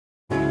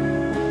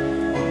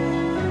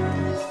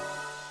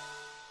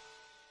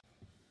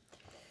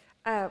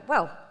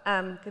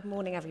Good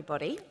morning,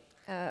 everybody.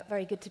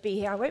 Very good to be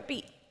here. I won't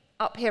be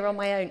up here on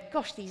my own.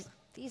 Gosh, these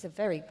are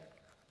very...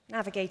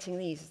 Navigating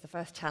these is the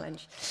first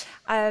challenge.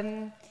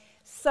 I'd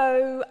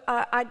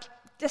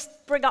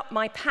just bring up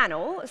my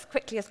panel as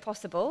quickly as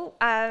possible.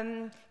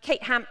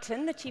 Kate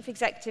Hampton, the Chief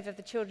Executive of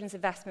the Children's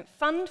Investment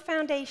Fund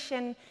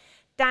Foundation.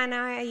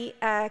 Danai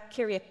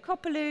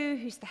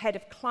Kyriakopoulou, who's the Head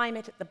of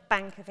Climate at the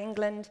Bank of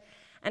England.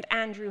 And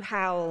Andrew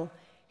Howell,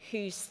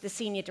 who's the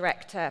Senior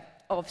Director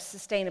of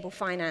Sustainable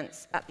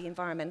Finance at the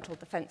Environmental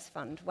Defence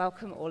Fund.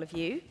 Welcome, all of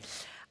you.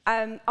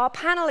 Our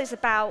panel is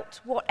about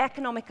what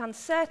economic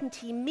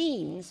uncertainty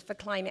means for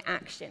climate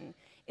action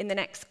in the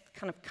next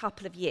kind of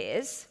couple of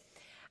years.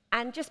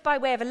 And just by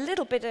way of a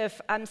little bit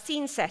of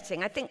scene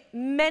setting, I think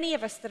many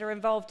of us that are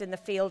involved in the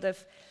field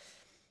of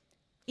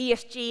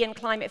ESG and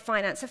climate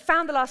finance have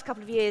found the last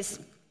couple of years,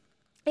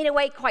 in a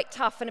way, quite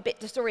tough and a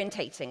bit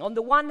disorientating. On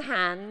the one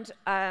hand,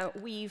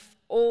 we've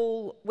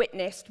all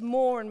witnessed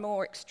more and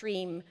more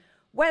extreme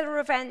weather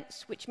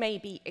events, which may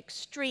be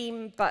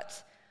extreme,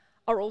 but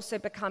are also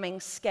becoming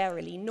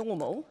scarily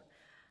normal,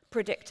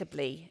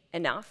 predictably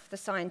enough, the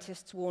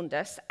scientists warned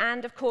us,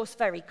 and of course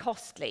very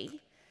costly.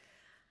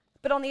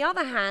 But on the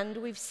other hand,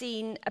 we've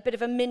seen a bit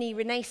of a mini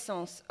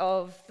renaissance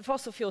of the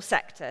fossil fuel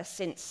sector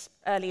since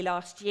early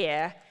last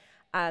year.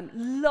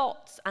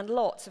 Lots and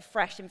lots of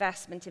fresh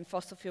investment in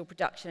fossil fuel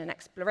production and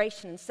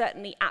exploration, and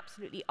certainly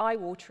absolutely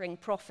eye-watering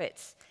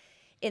profits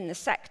in the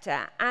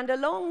sector. And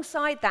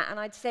alongside that, and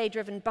I'd say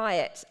driven by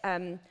it,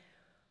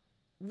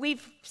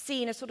 we've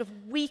seen a sort of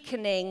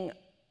weakening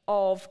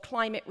of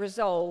climate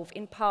resolve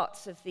in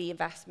parts of the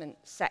investment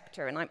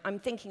sector. And I'm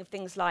thinking of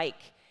things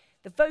like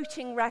the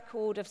voting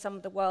record of some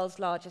of the world's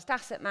largest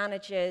asset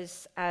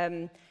managers.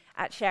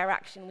 At Share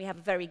Action, we have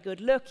a very good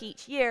look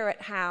each year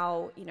at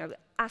how,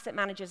 asset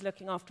managers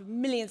looking after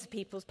millions of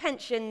people's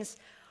pensions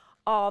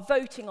are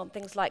voting on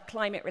things like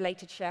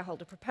climate-related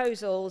shareholder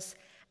proposals.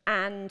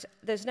 And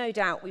there's no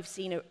doubt we've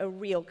seen a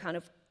real kind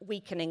of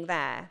weakening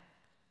there.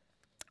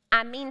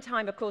 And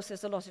meantime, of course,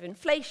 there's a lot of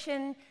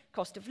inflation,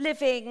 cost of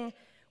living,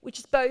 which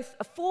is both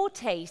a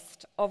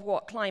foretaste of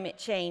what climate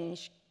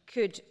change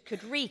could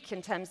wreak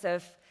in terms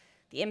of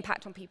the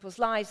impact on people's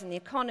lives and the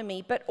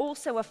economy, but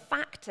also a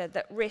factor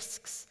that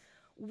risks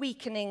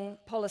weakening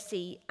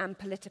policy and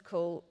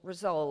political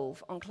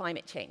resolve on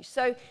climate change.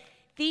 So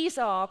these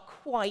are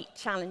quite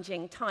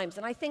challenging times.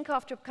 And I think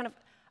after kind of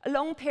a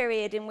long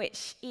period in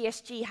which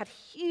ESG had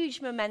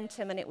huge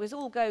momentum and it was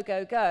all go,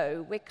 go,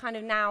 go, we're kind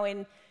of now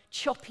in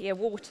choppier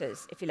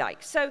waters, if you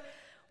like. So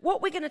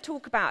what we're going to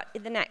talk about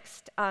in the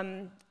next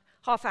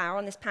half hour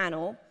on this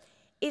panel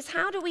is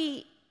how do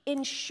we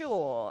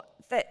ensure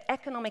that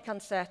economic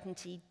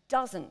uncertainty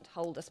doesn't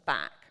hold us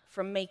back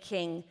from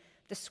making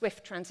the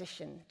swift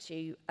transition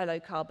to a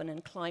low-carbon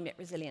and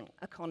climate-resilient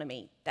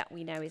economy that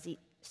we know is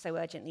so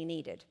urgently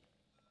needed.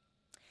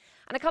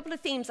 And a couple of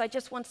themes I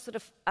just want to sort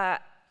of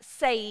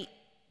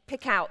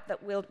pick out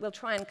that we'll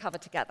try and cover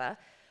together.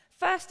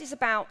 First is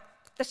about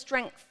the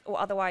strength or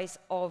otherwise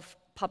of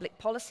public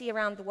policy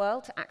around the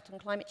world to act on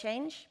climate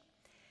change.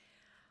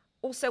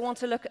 Also want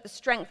to look at the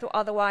strength or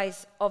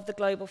otherwise of the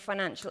global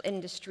financial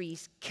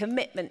industry's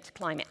commitment to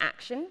climate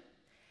action,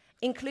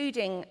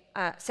 including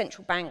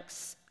central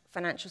banks,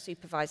 financial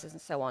supervisors,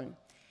 and so on.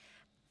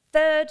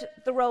 Third,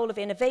 the role of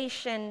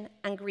innovation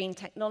and green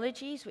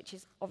technologies, which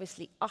is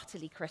obviously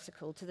utterly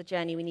critical to the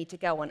journey we need to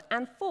go on.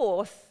 And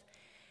fourth,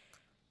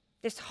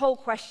 this whole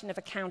question of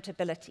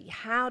accountability.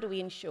 How do we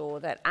ensure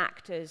that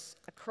actors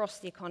across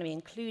the economy,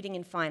 including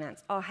in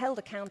finance, are held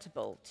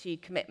accountable to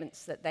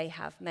commitments that they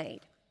have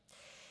made?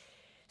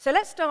 So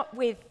let's start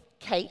with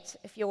Kate,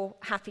 if you're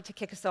happy to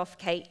kick us off,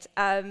 Kate.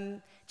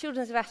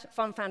 Children's Investment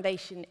Fund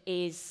Foundation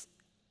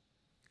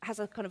has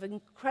a kind of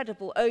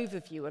incredible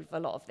overview of a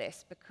lot of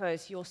this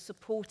because you're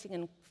supporting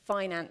and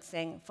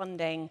financing,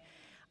 funding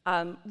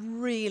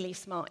really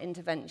smart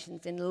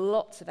interventions in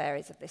lots of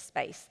areas of this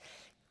space.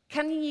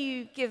 Can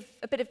you give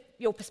a bit of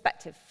your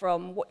perspective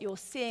from what you're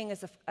seeing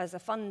as a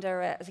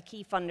funder, as a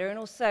key funder, and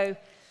also,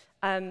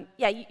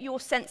 your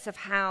sense of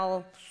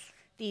how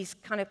these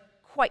kind of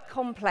quite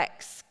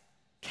complex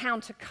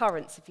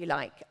counter-currents, if you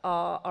like,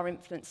 are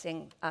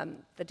influencing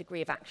the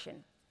degree of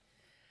action?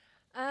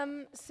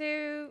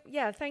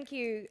 Thank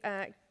you,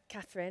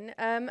 Catherine.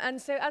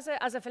 And so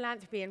as a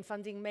philanthropy and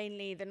funding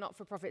mainly the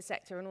not-for-profit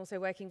sector and also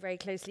working very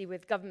closely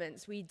with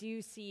governments, we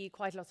do see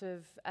quite a lot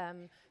of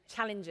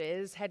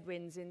challenges,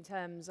 headwinds in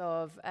terms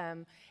of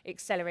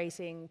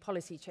accelerating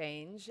policy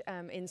change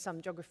in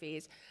some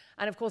geographies.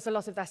 And of course, a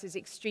lot of that is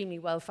extremely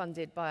well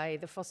funded by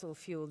the fossil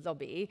fuel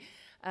lobby.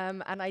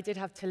 And I did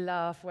have to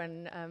laugh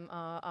when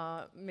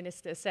our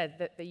minister said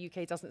that the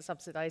UK doesn't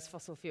subsidise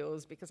fossil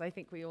fuels, because I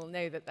think we all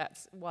know that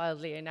that's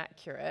wildly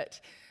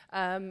inaccurate.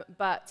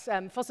 But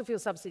fossil fuel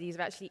subsidies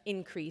have actually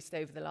increased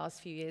over the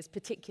last few years,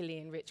 particularly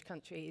in rich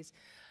countries.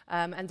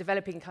 And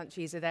developing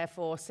countries are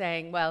therefore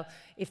saying, well,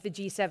 if the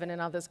G7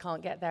 and others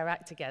can't get their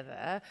act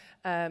together,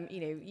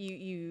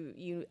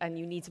 you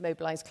need to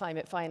mobilize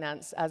climate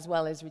finance as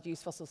well as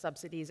reduce fossil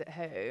subsidies at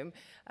home,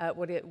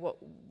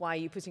 why are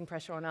you putting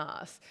pressure on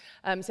us?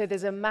 So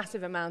there's a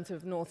massive amount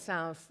of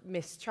North-South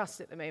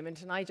mistrust at the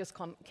moment. And I just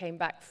came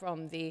back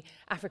from the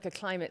Africa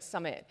Climate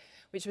Summit,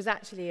 which was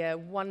actually a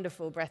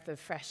wonderful breath of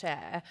fresh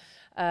air.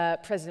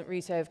 President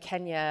Ruto of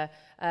Kenya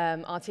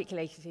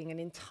articulating an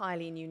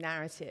entirely new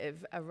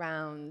narrative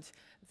around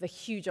the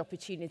huge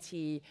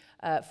opportunity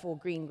for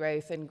green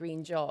growth and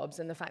green jobs,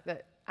 and the fact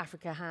that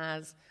Africa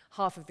has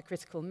half of the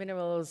critical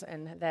minerals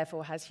and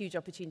therefore has huge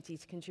opportunity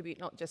to contribute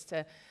not just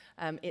to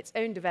its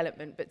own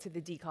development, but to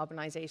the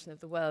decarbonization of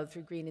the world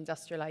through green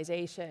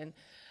industrialization.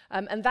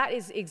 And that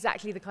is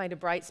exactly the kind of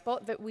bright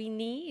spot that we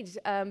need.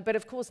 But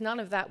of course, none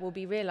of that will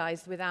be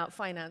realized without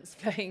finance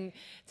flowing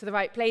to the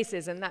right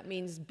places. And that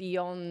means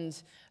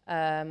beyond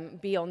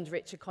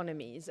rich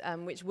economies,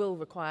 which will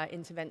require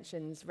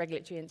interventions,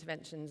 regulatory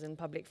interventions, and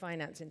public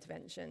finance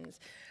interventions.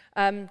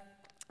 I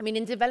mean,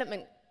 in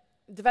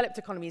developed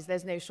economies,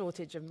 there's no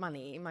shortage of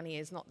money. Money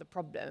is not the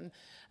problem.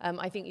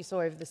 I think you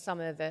saw over the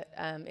summer that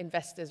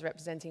investors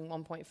representing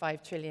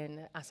 1.5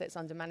 trillion assets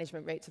under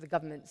management wrote to the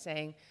government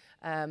saying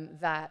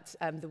that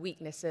the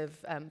weakness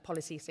of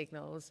policy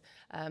signals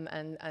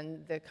and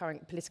the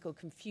current political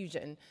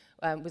confusion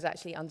was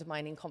actually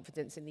undermining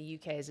confidence in the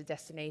UK as a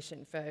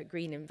destination for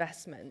green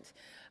investment.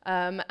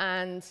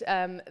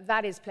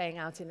 That is playing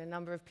out in a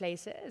number of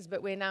places,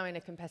 but we're now in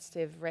a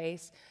competitive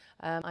race.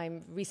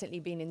 I've recently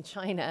been in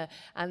China,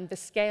 and the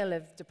scale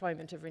of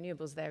deployment of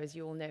renewables there, as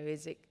you all know,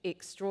 is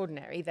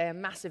extraordinary. They're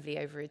massively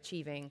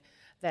overachieving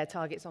their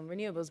targets on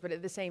renewables, but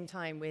at the same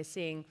time, we're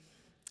seeing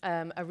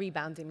a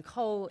rebound in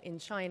coal in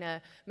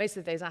China. Most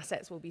of those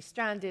assets will be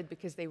stranded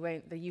because the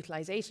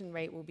utilization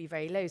rate will be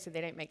very low, so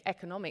they don't make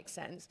economic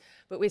sense.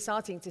 But we're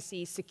starting to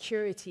see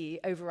security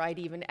override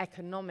even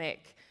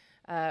economic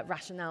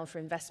rationale for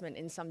investment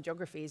in some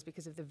geographies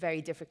because of the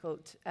very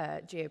difficult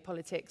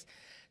geopolitics.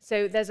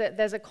 So there's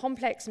a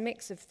complex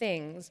mix of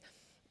things.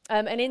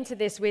 And into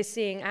this, we're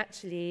seeing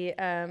actually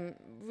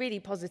really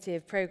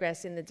positive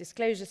progress in the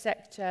disclosure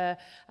sector.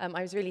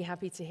 I was really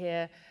happy to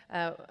hear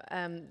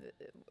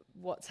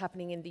what's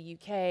happening in the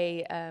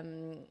UK,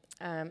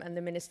 and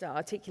the minister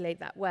articulate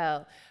that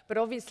well. But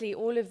obviously,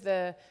 all of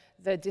the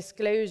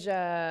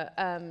disclosure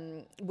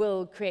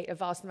will create a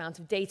vast amount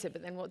of data,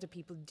 but then what do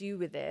people do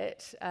with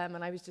it?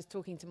 And I was just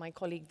talking to my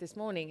colleague this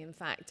morning, in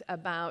fact,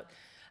 about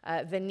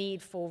the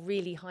need for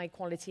really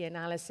high-quality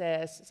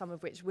analysis, some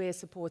of which we're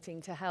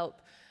supporting to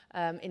help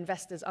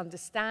investors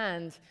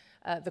understand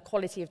the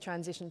quality of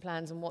transition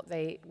plans and what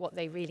they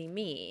really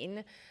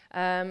mean,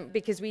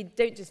 because we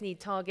don't just need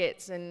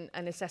targets and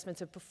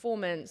assessment of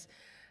performance.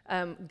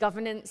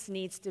 Governance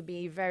needs to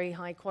be very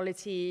high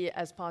quality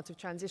as part of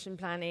transition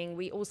planning.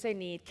 We also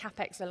need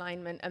CapEx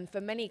alignment, and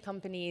for many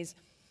companies,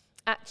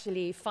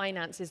 actually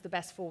finance is the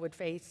best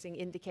forward-facing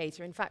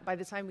indicator. In fact, by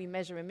the time we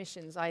measure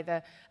emissions,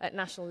 either at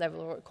national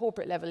level or at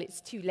corporate level,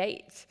 it's too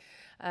late,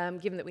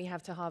 given that we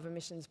have to halve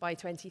emissions by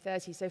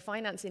 2030. So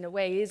finance, in a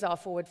way, is our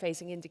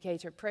forward-facing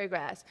indicator of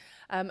progress.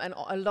 And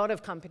a lot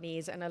of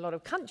companies and a lot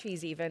of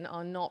countries even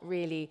are not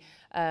really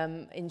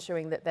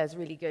ensuring that there's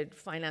really good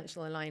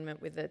financial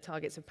alignment with the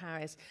targets of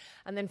Paris.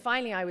 And then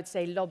finally, I would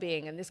say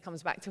lobbying, and this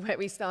comes back to where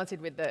we started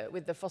with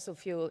the fossil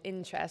fuel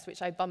interest,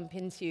 which I bump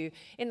into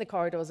in the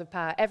corridors of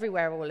power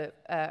everywhere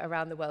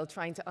around the world,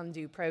 trying to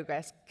undo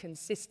progress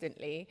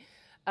consistently.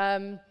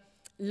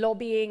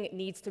 Lobbying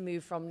needs to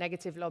move from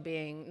negative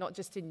lobbying, not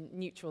just to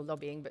neutral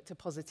lobbying, but to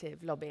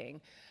positive lobbying.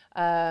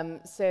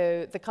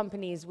 So the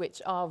companies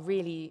which are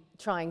really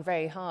trying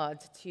very hard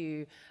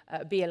to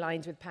be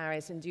aligned with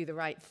Paris and do the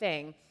right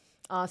thing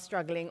are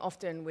struggling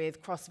often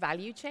with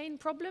cross-value chain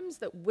problems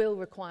that will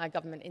require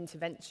government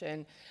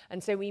intervention.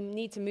 And so we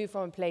need to move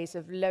from a place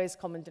of lowest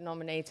common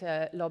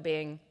denominator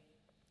lobbying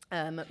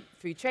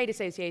through trade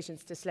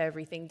associations to slow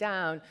everything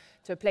down,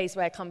 to a place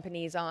where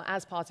companies are,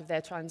 as part of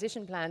their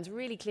transition plans,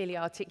 really clearly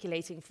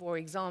articulating, for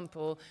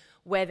example,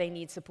 where they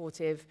need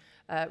supportive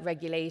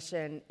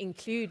regulation,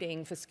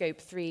 including for Scope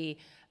 3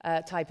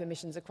 type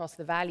emissions across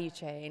the value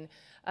chain.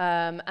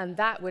 And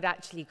that would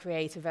actually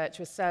create a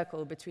virtuous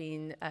circle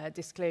between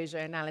disclosure,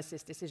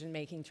 analysis,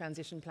 decision-making,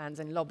 transition plans,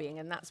 and lobbying,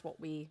 and that's what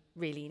we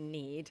really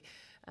need.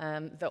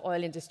 The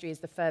oil industry is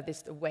the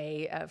furthest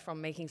away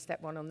from making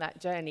step one on that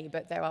journey,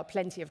 but there are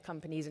plenty of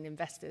companies and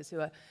investors who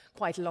are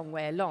quite a long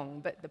way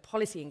along, but the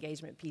policy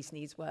engagement piece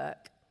needs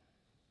work.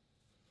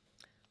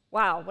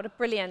 Wow, what a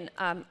brilliant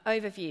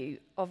overview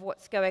of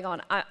what's going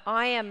on.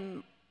 I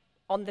am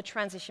on the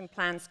Transition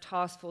Plans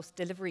Task Force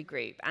Delivery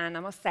Group, and I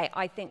must say,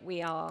 I think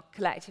we are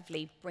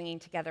collectively bringing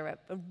together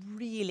a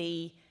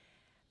really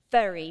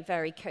very,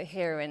 very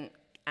coherent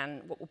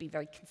and what will be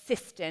very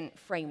consistent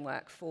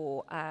framework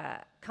for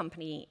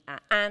company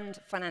and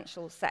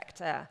financial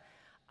sector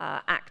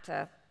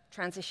actor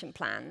transition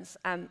plans.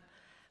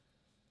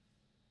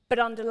 But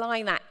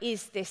underlying that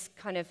is this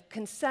kind of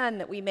concern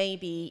that we may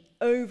be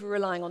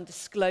over-relying on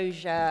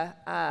disclosure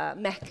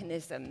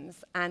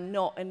mechanisms and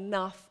not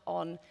enough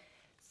on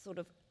sort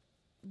of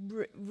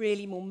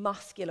really more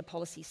muscular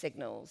policy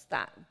signals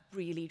that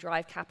really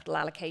drive capital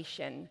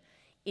allocation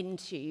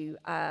into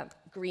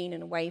green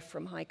and away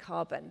from high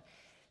carbon.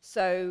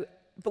 So,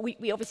 but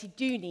we obviously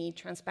do need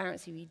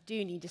transparency, we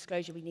do need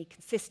disclosure, we need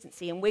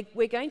consistency, and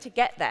we're going to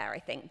get there, I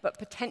think, but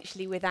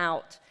potentially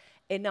without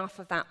enough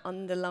of that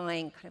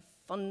underlying kind of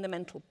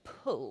fundamental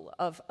pull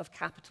of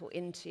capital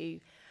into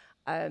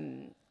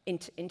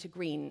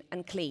green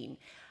and clean.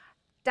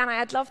 Dana,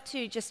 I'd love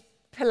to just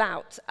pull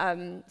out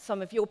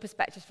some of your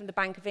perspectives from the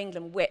Bank of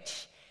England,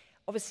 which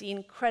obviously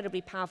incredibly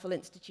powerful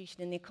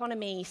institution in the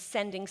economy,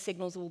 sending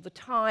signals all the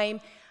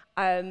time.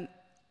 The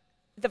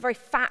very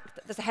fact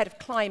that there's a head of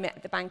climate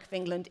at the Bank of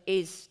England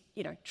is,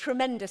 you know,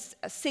 tremendous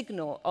a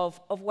signal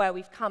of where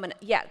we've come, and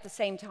yet at the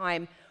same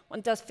time,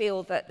 one does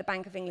feel that the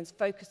Bank of England's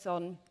focus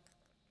on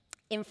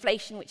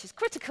inflation, which is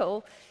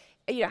critical,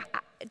 you know,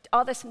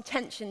 are there some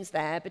tensions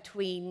there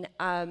between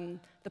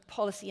the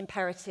policy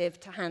imperative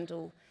to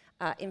handle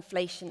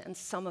inflation and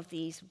some of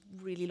these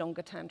really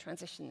longer-term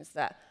transitions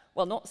that,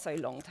 well, not so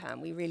long-term,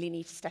 we really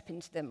need to step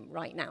into them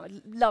right now?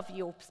 I'd love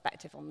your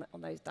perspective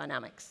on those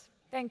dynamics.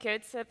 Thank you.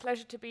 It's a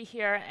pleasure to be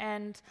here.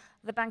 And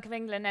the Bank of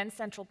England and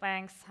central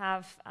banks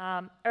have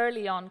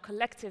early on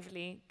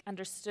collectively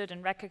understood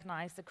and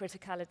recognized the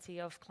criticality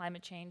of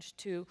climate change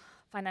to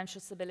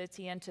financial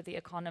stability and to the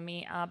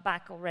economy.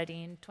 Back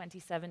already in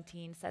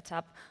 2017, set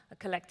up a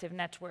collective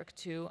network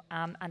to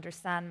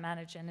understand,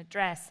 manage, and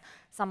address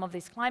some of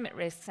these climate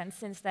risks. And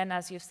since then,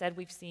 as you've said,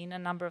 we've seen a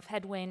number of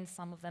headwinds.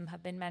 Some of them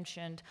have been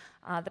mentioned,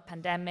 the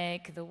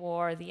pandemic, the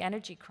war, the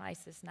energy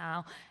crisis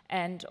now.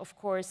 And of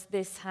course,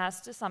 this has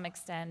to some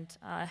extent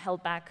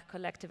held back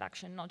collective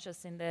action, not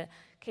just in the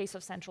case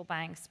of central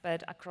banks,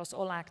 but across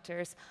all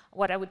actors.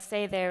 What I would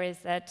say there is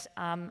that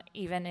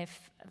even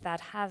if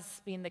that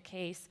has been the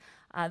case,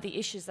 the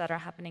issues that are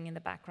happening in the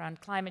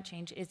background, climate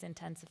change is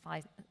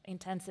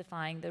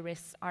intensifying, the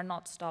risks are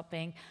not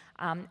stopping,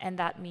 and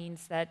that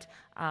means that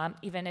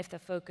even if the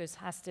focus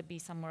has to be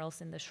somewhere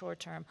else in the short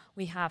term,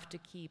 we have to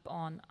keep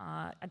on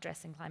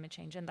addressing climate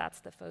change, and that's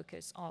the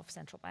focus of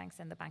central banks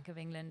and the Bank of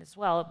England as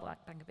well,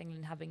 Bank of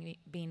England having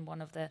been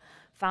one of the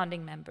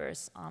founding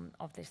members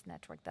of this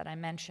network that I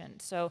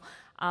mentioned. So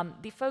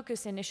the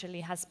focus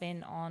initially has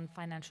been on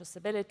financial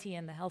stability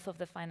and the health of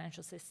the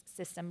financial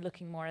system,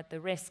 looking more at the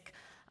risk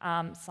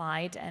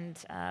side,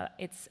 and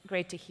it's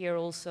great to hear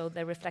also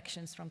the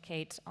reflections from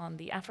Kate on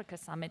the Africa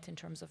Summit in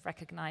terms of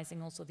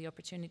recognizing also the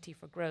opportunity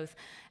for growth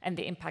and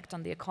the impact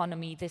on the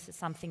economy. This is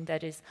something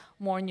that is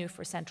more new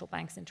for central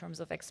banks in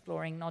terms of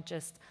exploring not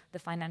just the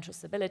financial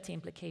stability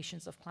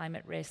implications of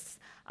climate risks,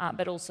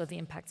 but also the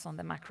impacts on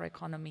the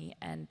macroeconomy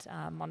and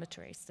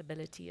monetary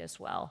stability as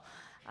well.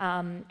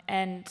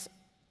 And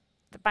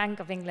the Bank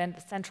of England,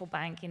 the central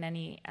bank in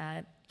any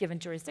given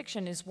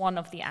jurisdiction, is one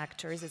of the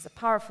actors, is a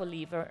powerful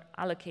lever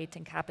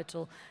allocating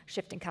capital,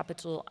 shifting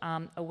capital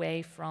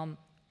away from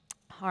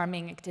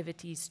harming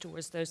activities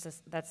towards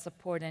those that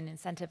support and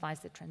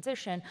incentivize the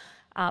transition,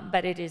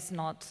 but it is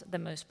not the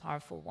most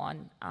powerful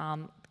one.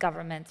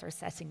 Governments are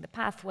setting the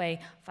pathway,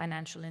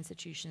 financial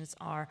institutions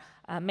are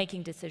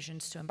making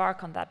decisions to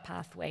embark on that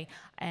pathway,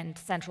 and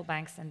central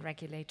banks and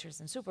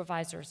regulators and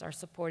supervisors are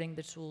supporting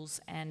the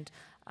tools and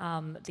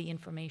the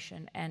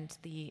information and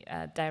the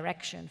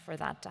direction for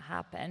that to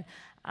happen.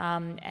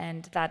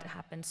 And that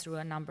happens through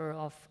a number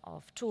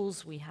of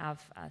tools. We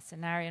have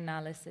scenario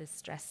analysis,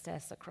 stress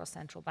tests across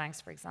central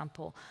banks, for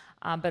example,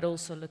 but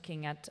also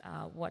looking at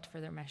what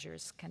further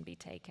measures can be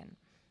taken.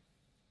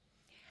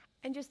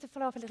 And just to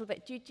follow up a little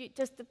bit,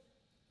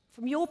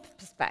 from your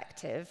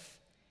perspective,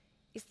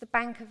 is the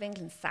Bank of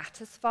England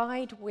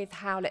satisfied with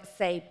how, let's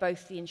say,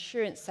 both the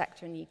insurance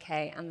sector in the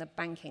UK and the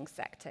banking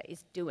sector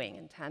is doing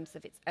in terms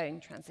of its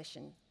own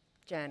transition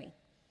journey?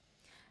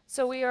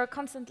 So we are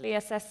constantly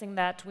assessing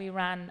that. We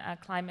ran a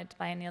climate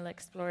biennial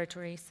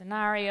exploratory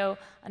scenario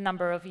a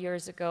number of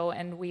years ago,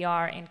 and we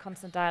are in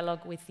constant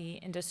dialogue with the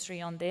industry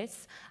on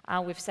this.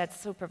 We've set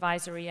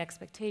supervisory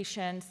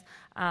expectations,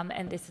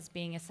 and this is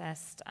being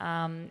assessed.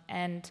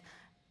 And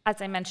as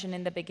I mentioned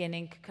in the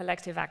beginning,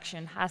 collective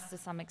action has to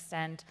some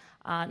extent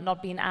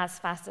not been as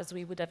fast as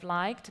we would have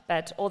liked,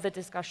 but all the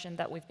discussion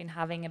that we've been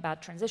having about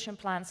transition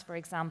plans, for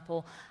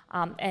example,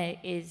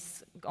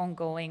 is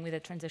ongoing with the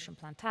Transition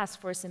Plan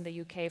Task Force in the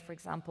UK, for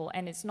example,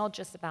 and it's not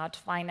just about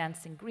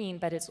financing green,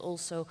 but it's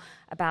also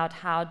about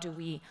how do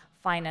we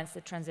finance the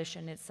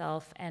transition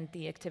itself and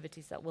the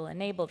activities that will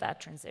enable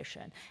that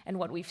transition. And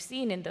what we've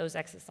seen in those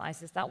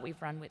exercises that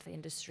we've run with the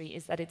industry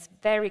is that it's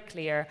very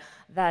clear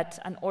that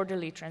an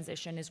orderly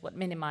transition is what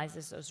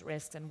minimizes those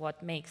risks and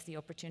what makes the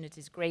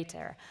opportunities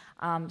greater.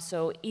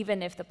 So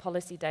even if the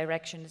policy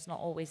direction is not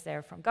always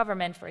there from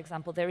government, for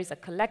example, there is a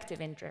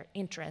collective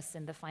interest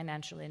in the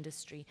financial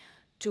industry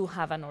to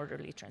have an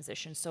orderly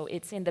transition. So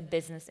it's in the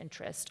business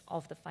interest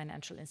of the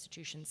financial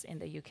institutions in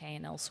the UK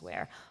and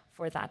elsewhere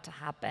for that to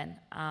happen.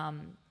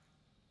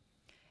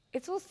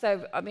 It's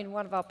also, I mean,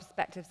 one of our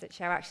perspectives at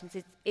Share Actions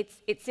is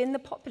it's in the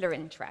popular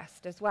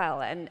interest as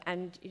well,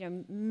 and you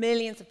know,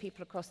 millions of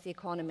people across the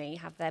economy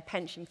have their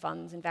pension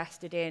funds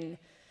invested in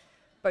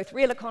both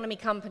real economy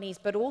companies,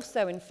 but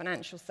also in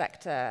financial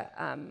sector,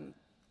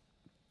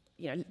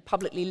 you know,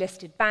 publicly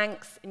listed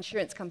banks,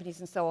 insurance companies,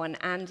 and so on.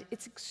 And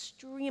it's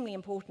extremely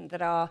important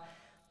that our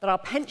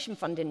pension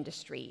fund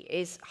industry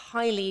is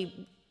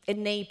highly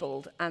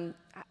enabled and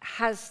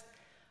has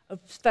a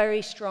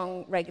very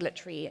strong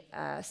regulatory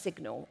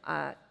signal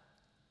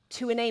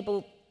to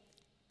enable,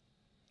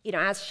 you know,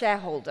 as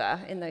shareholder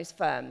in those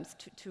firms,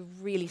 to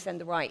really send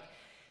the right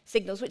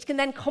signals, which can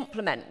then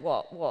complement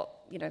what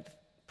you know, the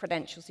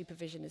prudential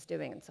supervision is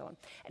doing and so on.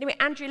 Anyway,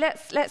 Andrew,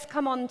 let's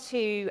come on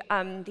to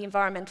the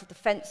Environmental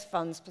Defence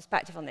Fund's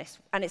perspective on this.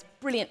 And it's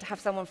brilliant to have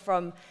someone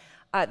from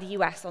the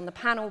US on the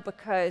panel,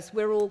 because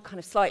we're all kind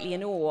of slightly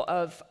in awe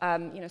of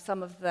you know,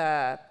 some of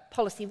the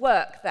policy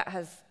work that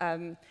has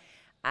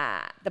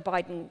the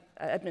Biden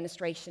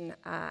administration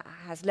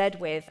has led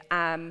with,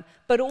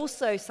 but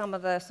also some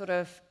of the sort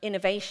of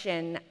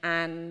innovation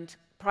and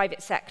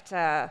private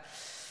sector,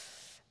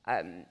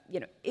 you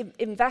know,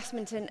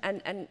 investment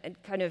and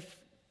kind of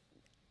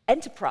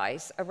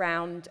enterprise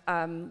around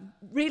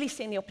really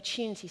seeing the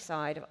opportunity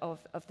side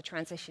of the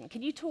transition.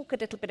 Can you talk a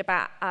little bit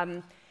about,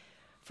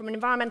 from an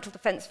Environmental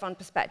Defence Fund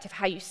perspective,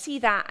 how you see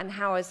that, and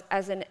how as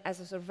a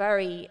sort of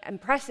very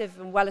impressive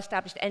and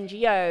well-established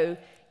NGO,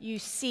 you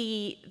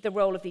see the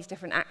role of these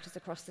different actors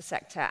across the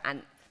sector?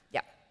 And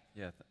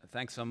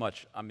thanks so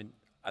much. I mean,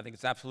 I think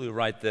it's absolutely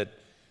right that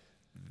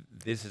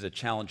this is a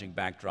challenging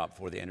backdrop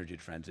for the energy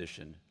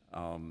transition,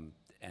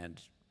 and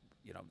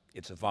you know,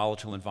 it's a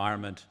volatile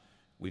environment.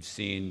 We've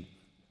seen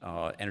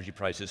energy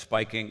prices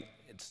spiking.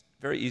 It's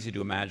very easy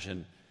to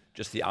imagine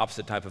just the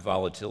opposite type of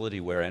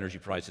volatility, where energy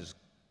prices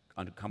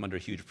come under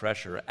huge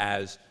pressure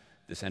as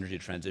this energy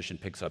transition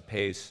picks up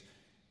pace.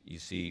 You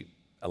see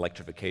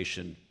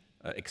electrification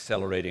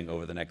accelerating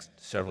over the next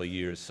several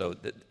years. So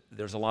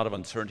there's a lot of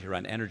uncertainty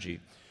around energy,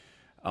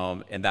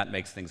 and that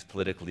makes things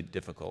politically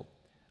difficult.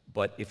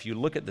 But if you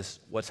look at this,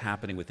 what's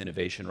happening with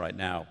innovation right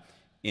now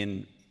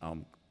in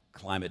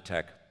climate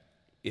tech,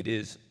 it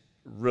is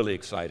really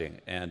exciting.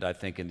 And I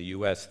think in the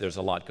US, there's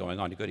a lot going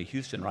on. You go to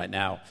Houston right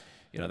now,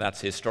 you know,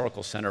 that's the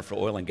historical center for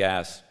oil and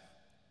gas.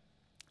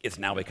 It's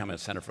now becoming a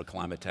center for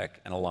climate tech,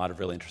 and a lot of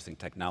really interesting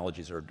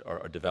technologies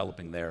are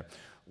developing there.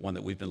 One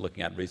that we've been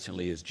looking at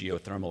recently is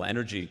geothermal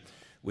energy,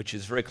 which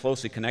is very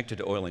closely connected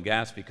to oil and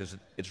gas, because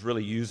it's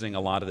really using a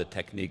lot of the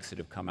techniques that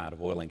have come out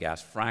of oil and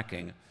gas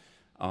fracking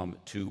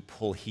to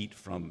pull heat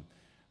from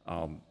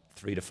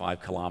 3 to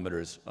 5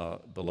 kilometers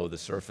below the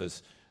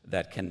surface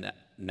that can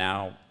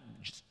now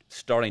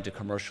starting to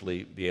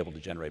commercially be able to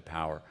generate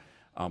power.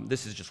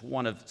 This is just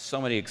one of so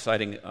many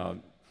exciting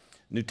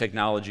new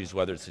technologies,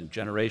 whether it's in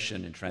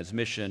generation, in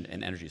transmission,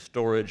 in energy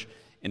storage,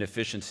 in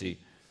efficiency.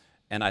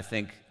 And I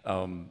think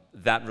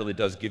that really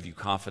does give you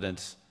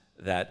confidence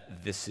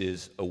that this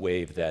is a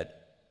wave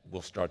that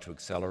will start to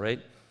accelerate.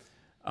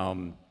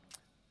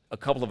 A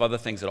couple of other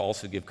things that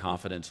also give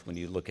confidence when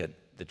you look at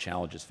the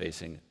challenges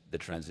facing the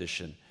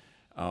transition.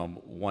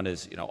 One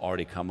is, you know,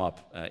 already come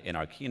up in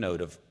our keynote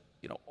of,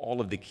 you know, all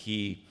of the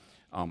key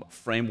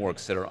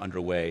frameworks that are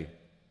underway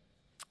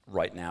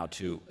right now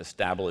to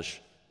establish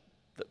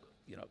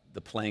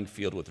the playing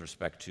field with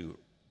respect to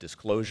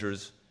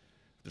disclosures,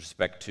 with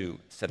respect to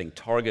setting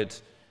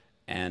targets,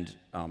 and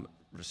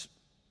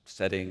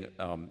setting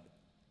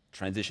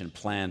transition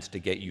plans to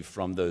get you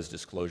from those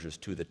disclosures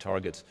to the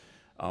targets.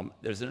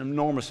 There's an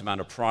enormous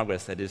amount of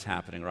progress that is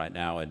happening right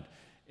now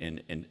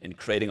in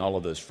creating all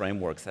of those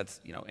frameworks. That's,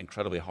 you know,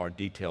 incredibly hard,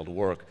 detailed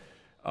work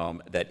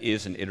that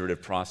is an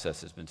iterative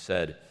process, has been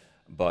said.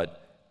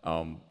 But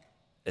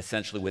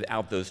essentially,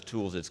 without those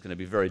tools, it's going to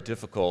be very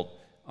difficult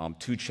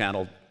to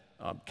channel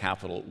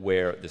capital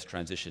where this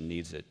transition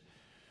needs it.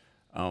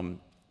 And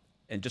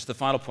just the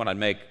final point I'd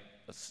make,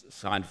 a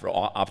sign for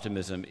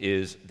optimism,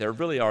 is there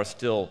really are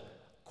still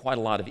quite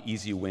a lot of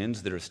easy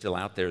wins that are still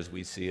out there as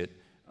we see it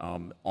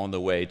on the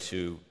way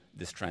to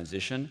this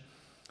transition.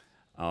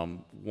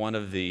 One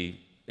of the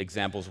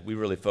examples we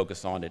really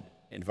focus on at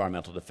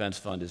Environmental Defense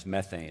Fund is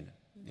methane.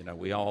 You know,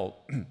 we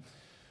all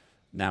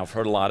now have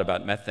heard a lot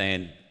about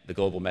methane. The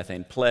Global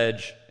Methane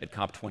Pledge at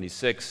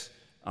COP26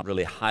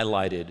 really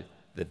highlighted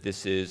that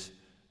this is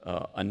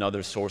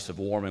another source of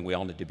warming we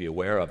all need to be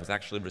aware of. It's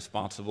actually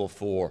responsible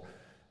for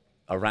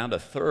around a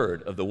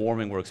third of the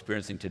warming we're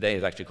experiencing today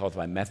is actually caused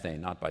by methane,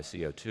 not by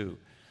CO2.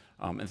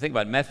 And the thing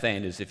about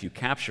methane is if you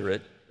capture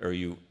it or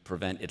you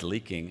prevent it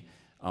leaking,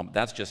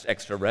 that's just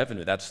extra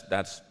revenue.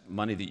 That's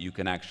money that you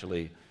can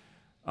actually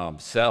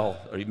sell,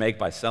 or you make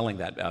by selling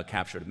that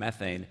captured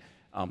methane.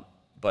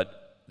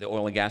 But the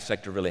oil and gas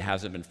sector really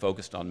hasn't been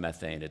focused on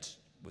methane. It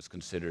was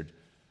considered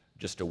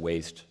just a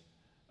waste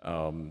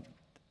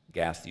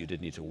gas that you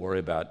didn't need to worry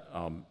about.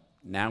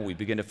 Now we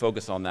begin to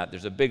focus on that.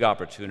 There's a big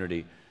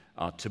opportunity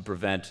to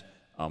prevent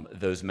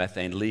those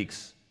methane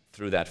leaks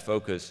through that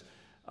focus.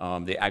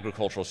 The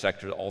agricultural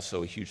sector is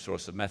also a huge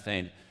source of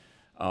methane.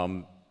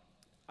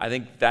 I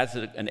think that's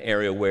an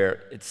area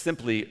where it's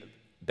simply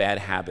bad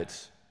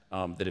habits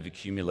that have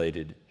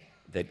accumulated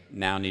that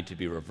now need to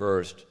be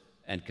reversed,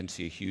 and can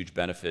see a huge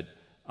benefit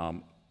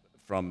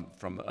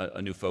from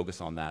a new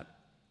focus on that.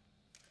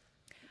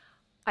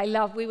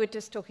 We were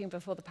just talking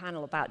before the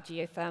panel about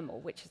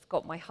geothermal, which has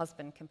got my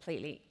husband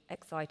completely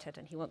excited,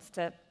 and he wants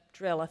to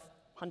drill a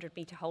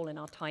 100-meter hole in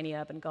our tiny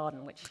urban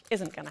garden, which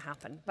isn't going to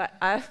happen. But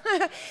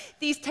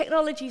these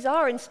technologies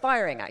are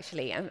inspiring,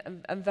 actually, and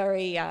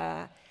very,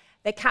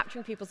 they're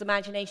capturing people's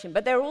imagination.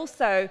 But they're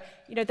also,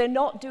 they're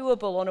not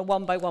doable on a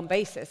one-by-one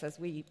basis, as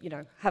we,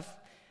 have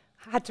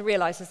had to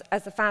realize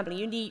as a family.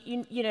 You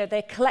need,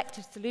 they're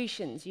collective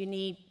solutions. They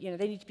need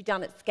to be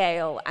done at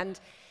scale. And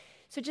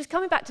so just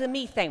coming back to the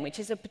methane, which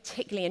is a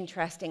particularly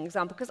interesting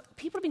example, because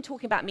people have been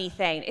talking about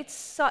methane. It's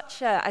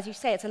such a, as you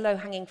say, it's a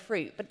low-hanging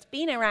fruit, but it's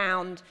been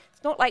around.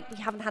 It's not like we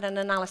haven't had an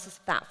analysis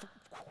of that for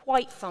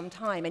quite some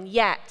time. And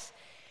yet,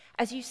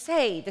 as you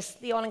say,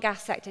 the oil and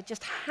gas sector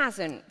just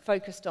hasn't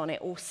focused on it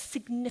or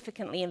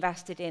significantly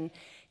invested in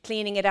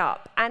cleaning it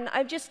up. And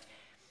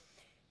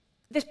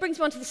this brings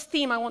me on to this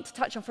theme I want to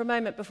touch on for a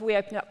moment before we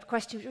open up for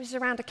questions, which is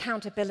around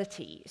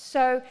accountability.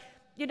 So,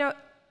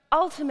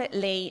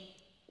 ultimately,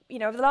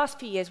 over the last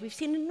few years, we've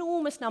seen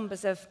enormous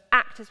numbers of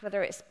actors,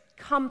 whether it's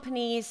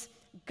companies,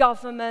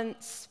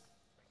 governments,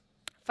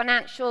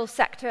 financial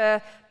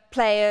sector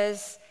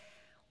players,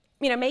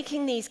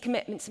 making these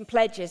commitments and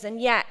pledges,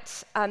 and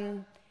yet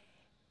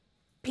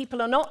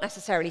people are not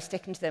necessarily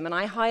sticking to them. And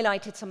I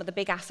highlighted some of the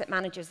big asset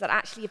managers that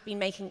actually have been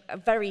making a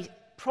very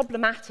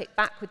problematic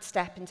backward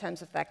step in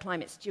terms of their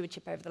climate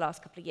stewardship over the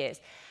last couple of years.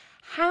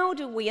 How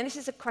do we, and this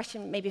is a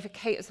question maybe for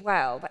Kate as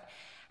well, but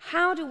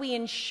how do we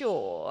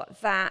ensure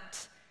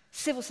that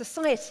civil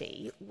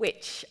society,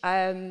 which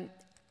I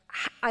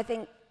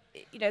think,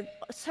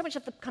 so much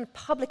of the kind of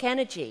public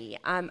energy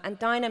and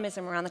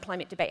dynamism around the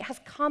climate debate has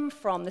come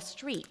from the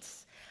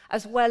streets,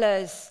 as well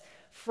as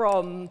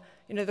from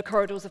the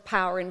corridors of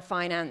power in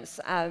finance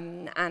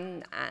and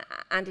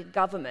in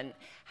government.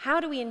 How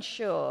do we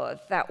ensure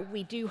that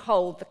we do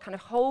hold the kind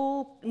of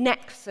whole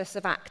nexus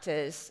of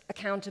actors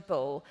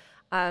accountable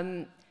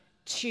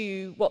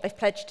to what they've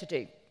pledged to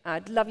do?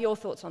 I'd love your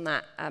thoughts on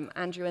that,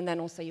 Andrew, and then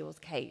also yours,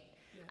 Kate.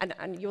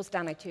 And yours,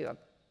 Dano, too. I'm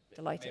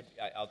delighted.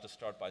 Maybe I'll just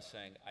start by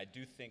saying I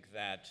do think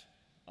that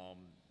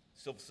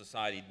civil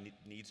society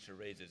needs to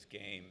raise its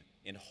game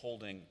in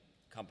holding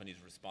companies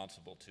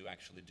responsible to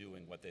actually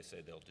doing what they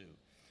say they'll do.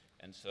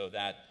 And so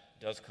that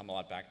does come a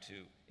lot back to,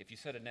 if you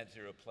set a net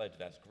zero pledge,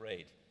 that's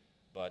great,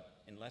 but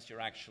unless you're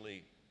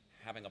actually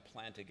having a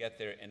plan to get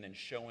there and then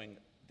showing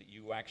that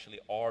you actually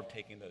are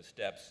taking those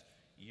steps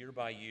year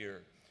by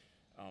year,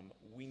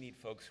 we need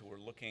folks who are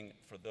looking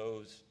for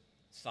those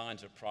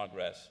signs of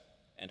progress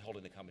and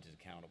holding the companies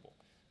accountable.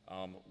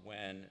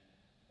 When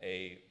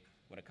a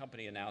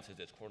company announces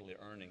its quarterly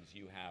earnings,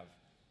 you have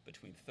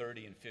between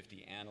 30 and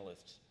 50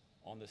 analysts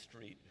on the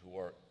street who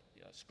are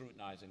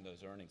scrutinizing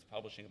those earnings,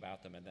 publishing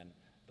about them, and then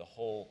the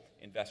whole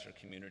investor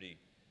community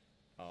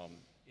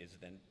is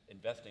then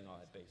investing on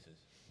that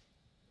basis.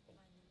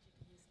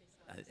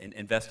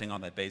 Investing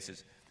on that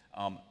basis.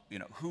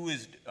 Who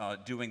is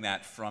doing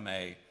that from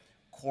a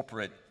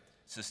corporate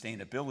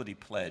sustainability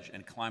pledge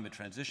and climate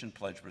transition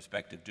pledge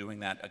perspective, doing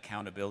that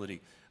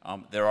accountability?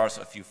 There are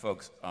a few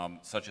folks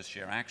such as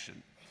Share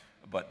Action,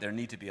 but there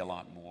need to be a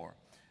lot more.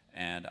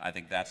 And I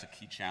think that's a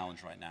key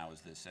challenge right now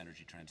as this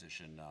energy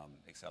transition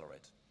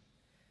accelerates.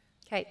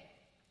 Okay.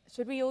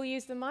 Should we all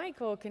use the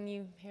mic, or can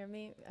you hear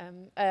me?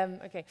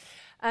 Okay.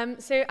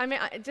 So,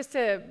 just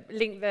to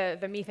link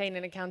the methane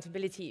and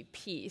accountability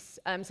piece,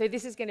 so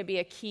this is going to be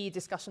a key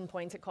discussion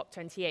point at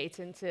COP28,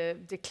 and to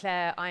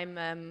declare I'm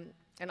an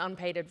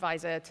unpaid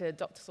advisor to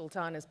Dr.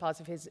 Sultan as part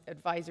of his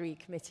advisory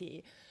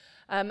committee.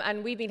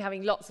 And we've been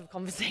having lots of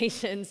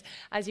conversations,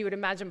 as you would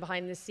imagine,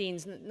 behind the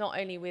scenes, not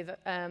only with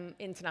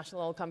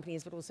international oil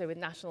companies, but also with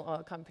national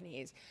oil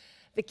companies.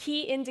 The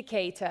key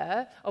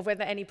indicator of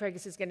whether any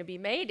progress is going to be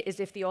made is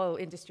if the oil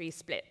industry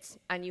splits.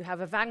 And you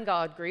have a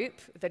vanguard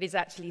group that is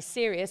actually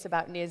serious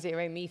about near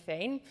zero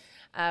methane,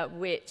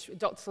 which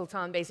Dr.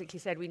 Sultan basically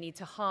said we need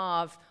to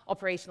halve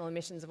operational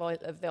emissions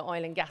of the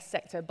oil and gas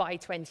sector by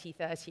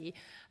 2030.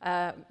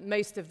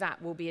 Most of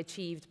that will be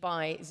achieved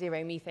by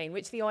zero methane,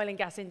 which the oil and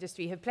gas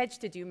industry have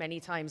pledged to do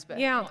many times, but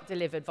not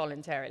delivered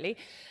voluntarily.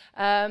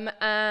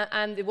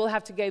 And it will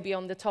have to go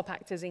beyond the top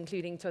actors,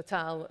 including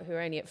Total, who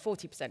are only at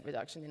 40%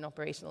 reduction in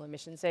operational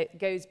emissions. So it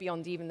goes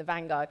beyond even the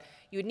vanguard.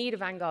 You would need a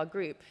vanguard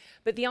group.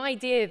 But the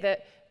idea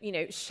that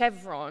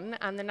Chevron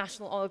and the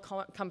National Oil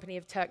Company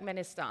of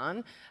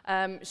Turkmenistan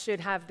should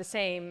have the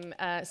same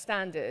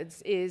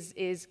standards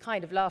is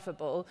kind of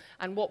laughable.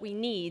 And what we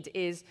need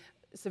is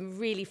some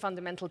really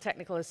fundamental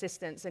technical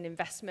assistance and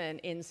investment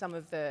in some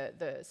of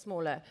the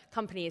smaller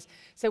companies.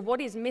 So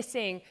what is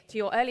missing, to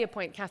your earlier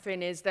point,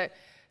 Catherine, is that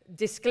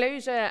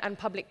disclosure and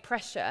public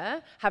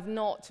pressure have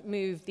not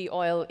moved the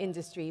oil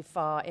industry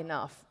far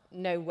enough.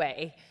 No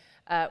way.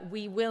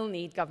 we will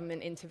need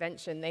government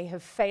intervention. They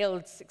have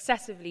failed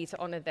successively to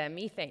honour their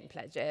methane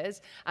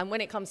pledges. And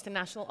when it comes to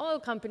national oil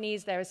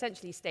companies, they're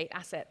essentially state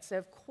assets. So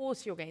of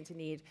course you're going to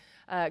need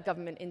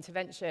government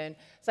intervention.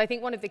 So I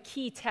think one of the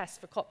key tests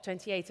for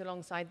COP28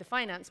 alongside the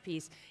finance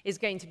piece is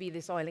going to be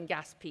this oil and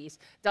gas piece.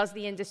 Does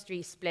the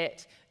industry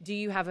split? Do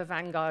you have a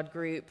vanguard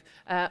group?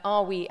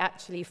 Are we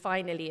actually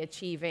finally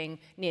achieving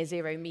near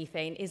zero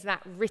methane? Is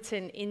that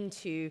written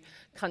into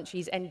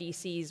countries'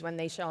 NDCs when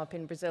they show up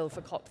in Brazil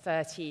for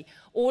COP30?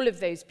 All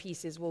of those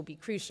pieces will be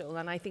crucial.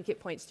 And I think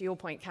it points to your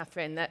point,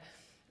 Catherine, that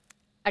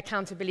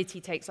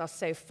accountability takes us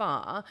so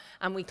far,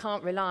 and we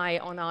can't rely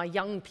on our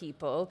young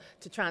people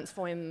to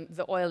transform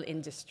the oil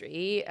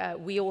industry.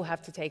 We all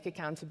have to take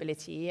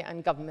accountability,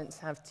 and governments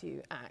have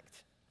to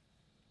act.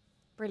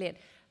 Brilliant.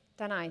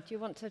 Danai, do you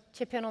want to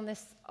chip in on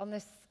this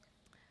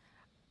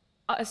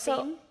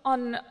So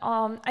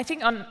I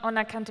think on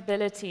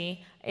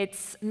accountability,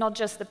 it's not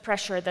just the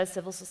pressure that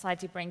civil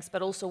society brings,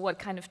 but also what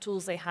kind of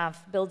tools they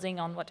have, building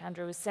on what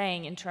Andrew was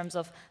saying in terms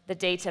of the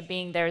data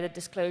being there, the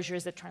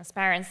disclosures, the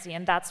transparency,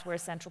 and that's where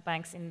central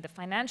banks in the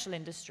financial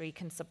industry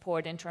can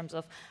support in terms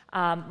of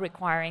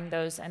requiring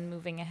those and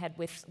moving ahead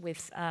with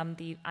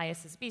the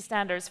ISSB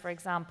standards, for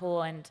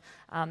example, and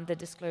the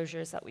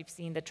disclosures that we've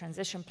seen, the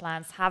transition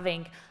plans,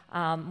 having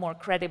more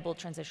credible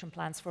transition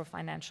plans for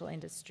financial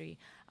industry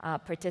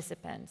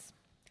participants.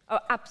 Oh,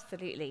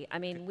 absolutely. I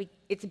mean,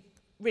 it's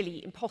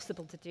really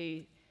impossible to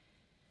do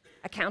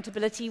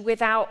accountability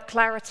without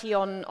clarity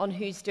on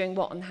who's doing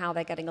what and how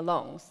they're getting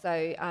along. So,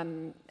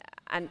 and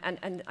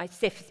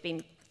CIF has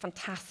been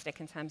fantastic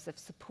in terms of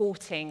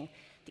supporting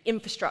the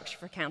infrastructure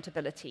for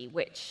accountability,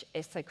 which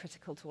is so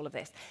critical to all of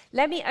this.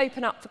 Let me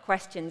open up for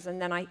questions,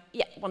 and then I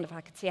wonder if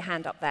I could see a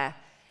hand up there.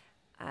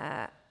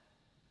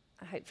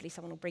 Hopefully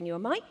someone will bring you a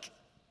mic.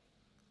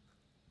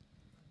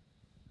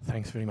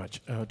 Thanks very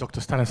much.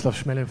 Dr. Stanislav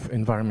Shmelev,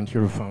 Environment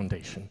Euro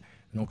Foundation,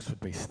 an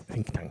Oxford-based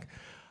think tank.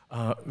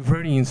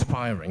 Very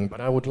inspiring,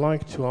 but I would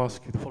like to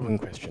ask you the following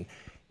question.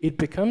 It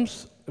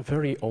becomes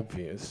very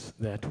obvious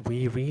that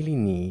we really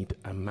need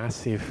a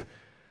massive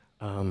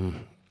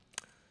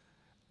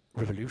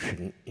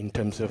revolution in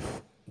terms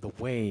of the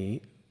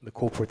way the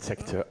corporate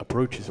sector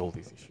approaches all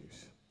these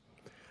issues.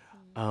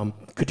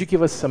 Could you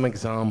give us some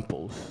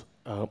examples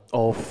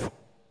of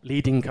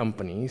leading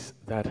companies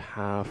that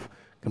have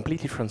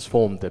completely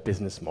transformed their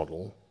business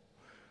model,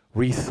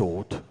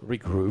 rethought,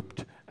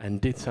 regrouped,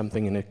 and did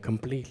something in a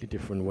completely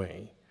different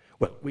way?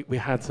 Well, we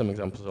had some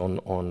examples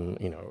on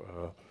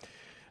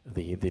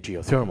the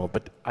geothermal,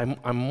 but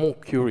I'm more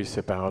curious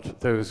about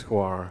those who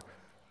are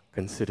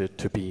considered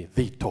to be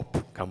the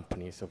top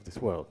companies of this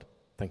world.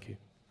 Thank you.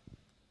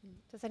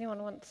 Does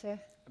anyone want to?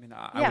 I mean,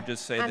 I would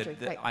just say Andrew,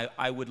 that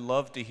I would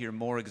love to hear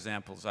more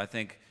examples. I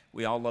think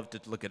we all love to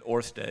look at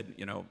Ørsted,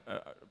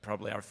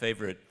 probably our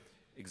favorite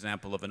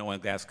example of an oil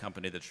and gas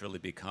company that's really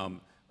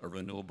become a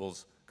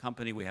renewables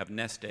company. We have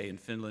Neste in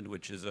Finland,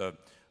 which is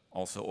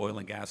also oil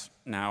and gas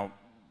now,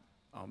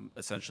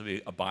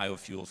 essentially a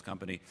biofuels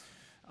company.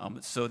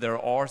 So there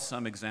are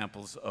some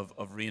examples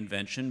of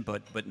reinvention,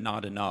 but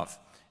not enough.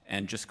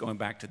 And just going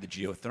back to the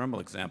geothermal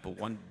example,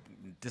 one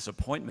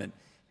disappointment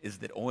is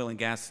that oil and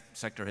gas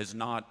sector has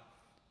not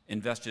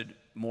invested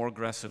more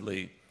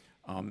aggressively,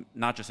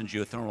 not just in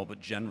geothermal, but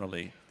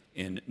generally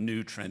in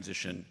new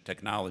transition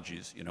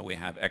technologies. We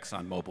have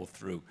ExxonMobil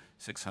threw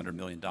 $600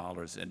 million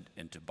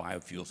into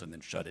biofuels and then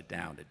shut it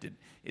down.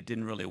 It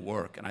didn't really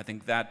work. And I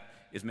think that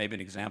is maybe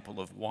an example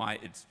of why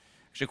it's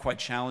actually quite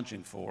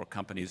challenging for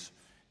companies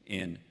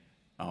in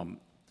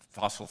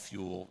fossil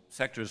fuel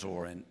sectors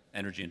or in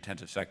energy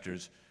intensive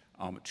sectors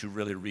to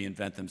really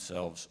reinvent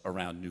themselves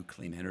around new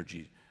clean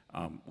energy.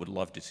 Would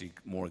love to see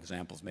more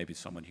examples. Maybe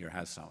someone here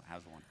has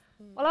one.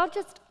 Well, I'll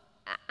just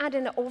add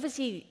in that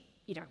obviously,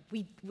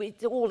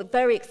 it's all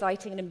very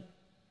exciting and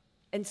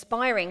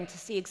inspiring to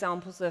see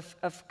examples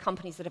of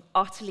companies that have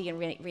utterly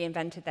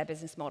reinvented their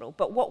business model.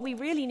 But what we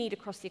really need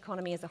across the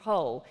economy as a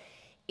whole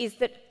is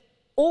that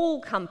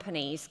all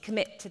companies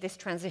commit to this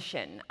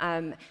transition.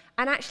 And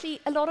actually,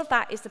 a lot of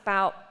that is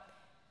about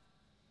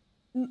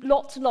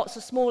lots and lots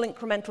of small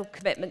incremental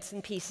commitments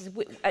and pieces.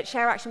 At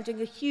Share Action, we're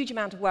doing a huge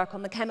amount of work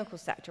on the chemical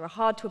sector, a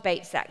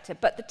hard-to-abate sector,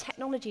 but the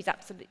technologies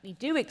absolutely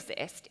do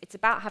exist. It's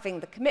about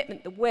having the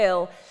commitment, the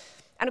will,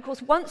 and of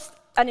course, once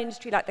an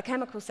industry like the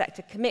chemical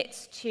sector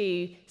commits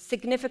to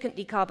significant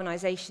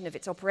decarbonisation of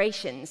its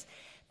operations,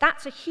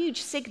 that's a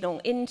huge signal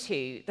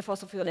into the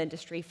fossil fuel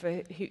industry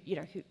for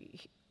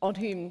on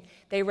whom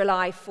they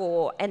rely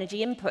for energy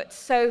inputs.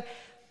 So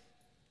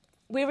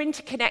we're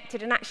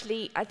interconnected, and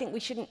actually, I think we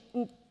shouldn't,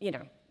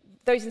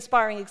 those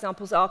inspiring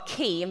examples are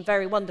key and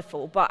very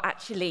wonderful, but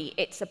actually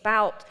it's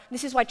about,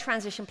 this is why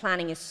transition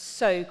planning is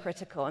so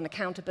critical and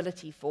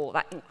accountability for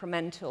that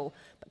incremental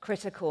but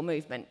critical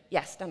movement.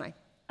 Yes, Danai?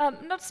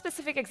 Not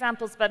specific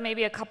examples, but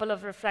maybe a couple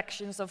of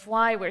reflections of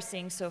why we're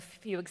seeing so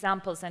few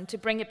examples. And to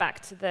bring it back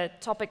to the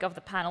topic of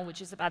the panel,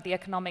 which is about the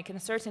economic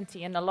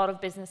uncertainty, and a lot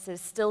of businesses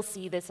still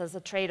see this as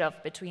a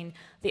trade-off between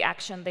the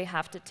action they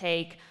have to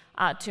take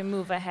to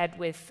move ahead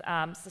with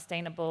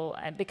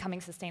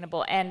becoming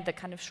sustainable and the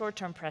kind of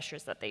short-term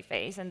pressures that they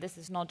face. And this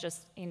is not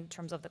just in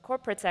terms of the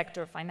corporate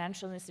sector,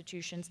 financial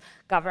institutions,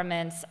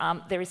 governments.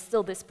 There is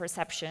still this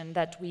perception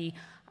that we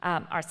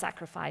are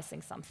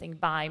sacrificing something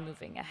by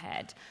moving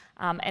ahead.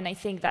 And I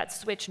think that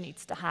switch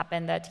needs to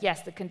happen, that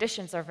yes, the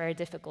conditions are very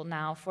difficult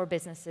now for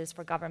businesses,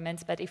 for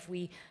governments, but if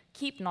we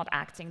keep not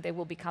acting, they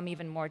will become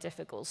even more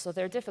difficult. So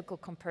they're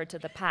difficult compared to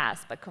the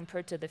past, but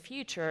compared to the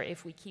future,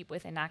 if we keep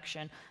with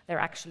inaction, they're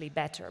actually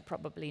better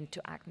probably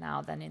to act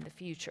now than in the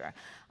future.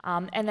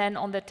 And then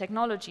on the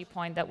technology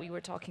point that we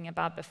were talking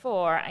about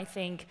before, I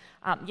think,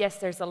 yes,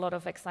 there's a lot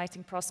of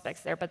exciting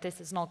prospects there, but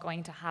this is not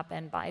going to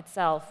happen by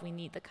itself. We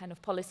need the kind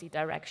of policy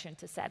direction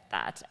to set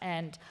that.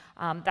 And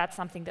that's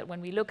something that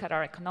when we look at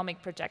our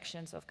economic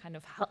projections of kind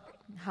of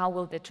how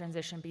will the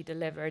transition be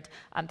delivered,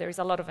 there is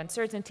a lot of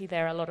uncertainty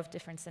there, a lot of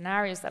different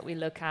scenarios that we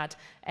look at.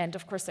 And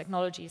of course,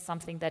 technology is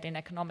something that in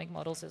economic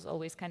models is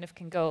always kind of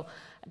can go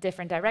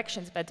different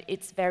directions, but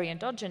it's very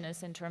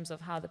endogenous in terms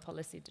of how the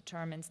policy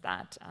determines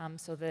that.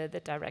 So the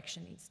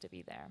direction needs to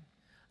be there.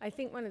 I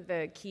think one of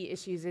the key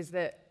issues is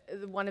that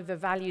one of the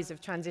values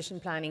of transition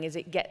planning is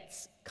it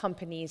gets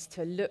companies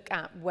to look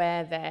at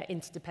where their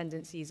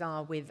interdependencies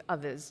are with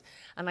others.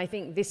 And I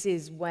think this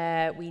is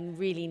where we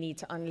really need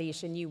to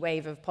unleash a new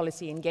wave of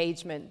policy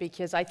engagement,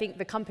 because I think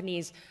the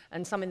companies,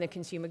 and some in the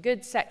consumer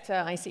goods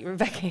sector, I see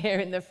Rebecca here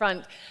in the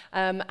front,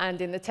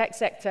 and in the tech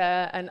sector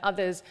and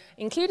others,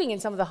 including in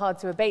some of the hard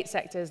to abate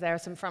sectors, there are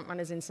some front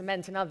runners in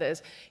cement and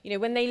others. You know,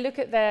 when they look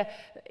at their,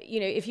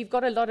 you know, if you've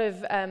got a lot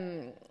of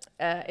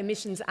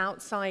emissions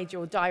outside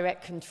your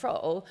direct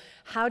control,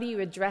 how do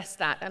you address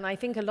that? And I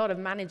think a lot of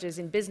managers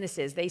in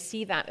businesses, they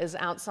see that as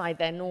outside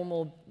their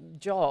normal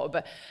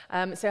job.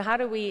 So how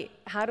do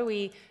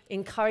we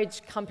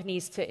encourage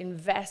companies to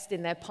invest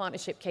in their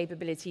partnership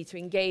capability, to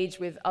engage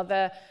with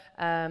other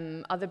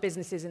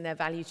businesses in their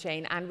value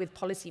chain and with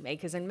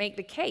policymakers and make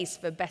the case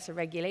for better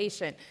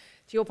regulation?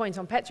 To your point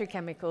on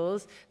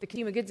petrochemicals, the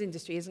consumer goods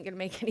industry isn't going to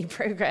make any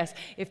progress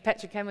if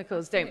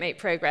petrochemicals don't make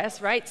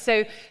progress, right?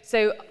 So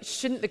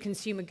shouldn't the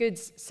consumer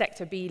goods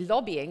sector be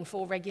lobbying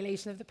for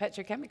regulation of the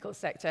petrochemical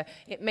sector?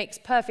 It makes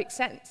perfect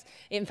sense.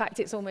 In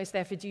fact, it's almost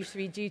their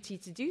fiduciary duty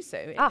to do so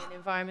in an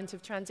environment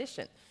of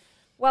transition.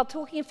 Well,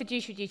 talking of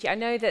fiduciary duty, I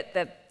know that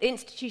the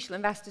Institutional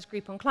Investors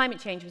Group on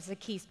Climate Change, which is a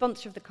key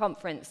sponsor of the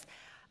conference,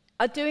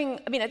 are doing,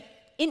 I mean,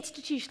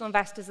 institutional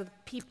investors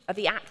are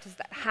the actors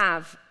that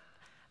have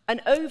an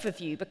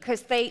overview,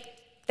 because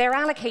they're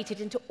allocated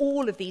into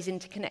all of these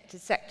interconnected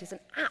sectors and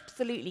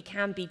absolutely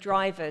can be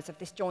drivers of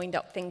this joined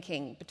up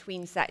thinking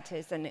between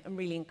sectors and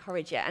really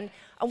encourage it. And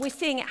we're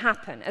seeing it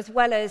happen, as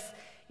well as,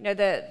 you know,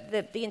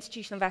 the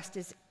institutional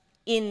investors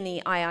in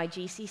the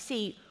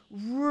IIGCC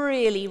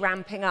really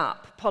ramping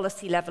up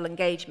policy level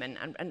engagement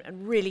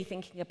and really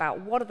thinking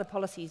about what are the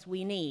policies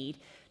we need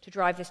to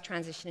drive this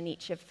transition in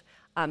each of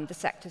the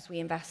sectors we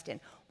invest in.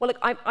 Well, look,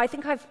 I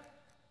think I've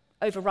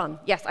overrun.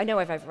 Yes, I know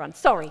I've overrun.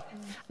 Sorry.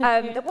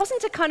 There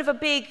wasn't a kind of a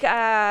big,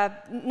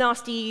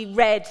 nasty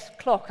red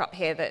clock up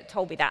here that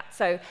told me that.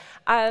 So,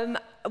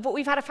 but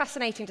we've had a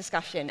fascinating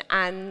discussion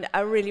and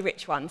a really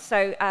rich one.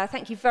 So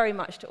thank you very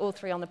much to all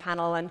three on the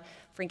panel and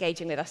for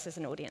engaging with us as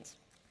an audience.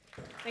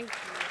 Thank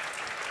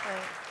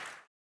you.